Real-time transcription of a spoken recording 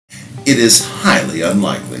It is highly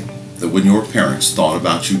unlikely that when your parents thought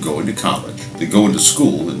about you going to college, that going to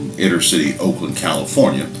school in inner city Oakland,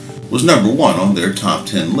 California was number 1 on their top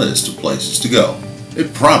 10 list of places to go.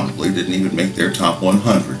 It probably didn't even make their top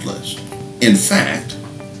 100 list. In fact,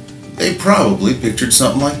 they probably pictured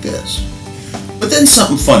something like this. But then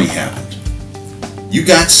something funny happened. You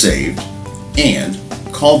got saved and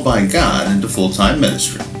called by God into full-time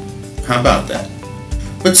ministry. How about that?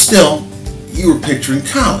 But still, you were picturing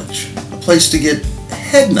college, a place to get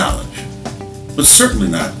head knowledge. But certainly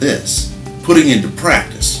not this, putting into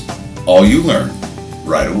practice all you learn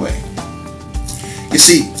right away. You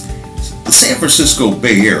see, the San Francisco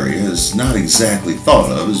Bay Area is not exactly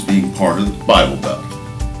thought of as being part of the Bible Belt.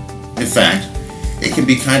 In fact, it can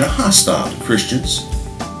be kind of hostile to Christians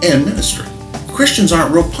and ministry. Christians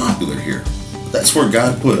aren't real popular here, but that's where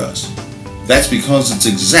God put us. That's because it's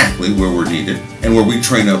exactly where we're needed and where we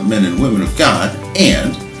train up men and women of God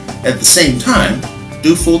and, at the same time,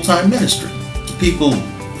 do full-time ministry to people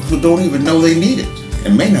who don't even know they need it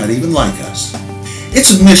and may not even like us.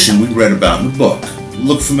 It's a mission we read about in the book.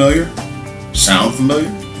 Look familiar? Sound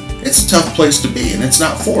familiar? It's a tough place to be, and it's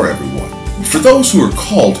not for everyone. For those who are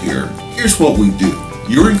called here, here's what we do.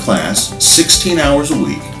 You're in class 16 hours a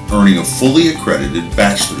week, earning a fully accredited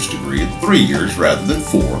bachelor's degree in 3 years rather than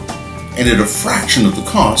 4, and at a fraction of the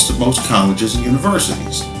cost of most colleges and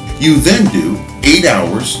universities. You then do 8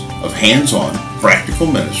 hours of hands-on practical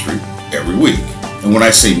ministry every week. And when I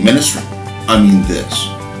say ministry, I mean this.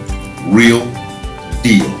 Real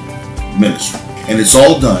deal ministry. And it's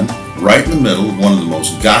all done right in the middle of one of the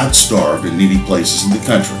most God-starved and needy places in the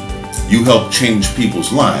country. You help change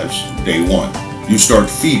people's lives day 1. You start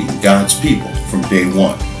feeding God's people from day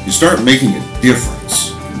 1. You start making a difference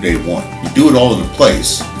from day 1. You do it all in a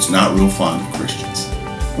place that's not real fond of Christians.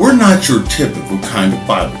 We're not your typical kind of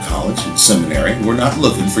Bible college and seminary. We're not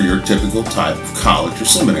looking for your typical type of college or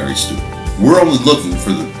seminary student. We're only looking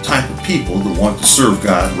for the type of people that want to serve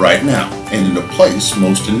God right now and in a place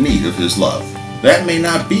most in need of His love. That may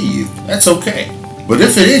not be you. That's okay. But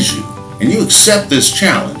if it is you, and you accept this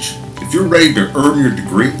challenge, if you're ready to earn your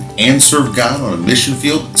degree and serve God on a mission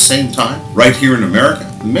field at the same time, right here in America,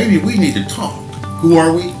 then maybe we need to talk. Who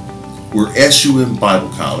are we? We're SUM Bible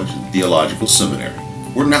College and Theological Seminary.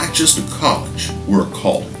 We're not just a college, we're a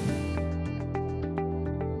calling.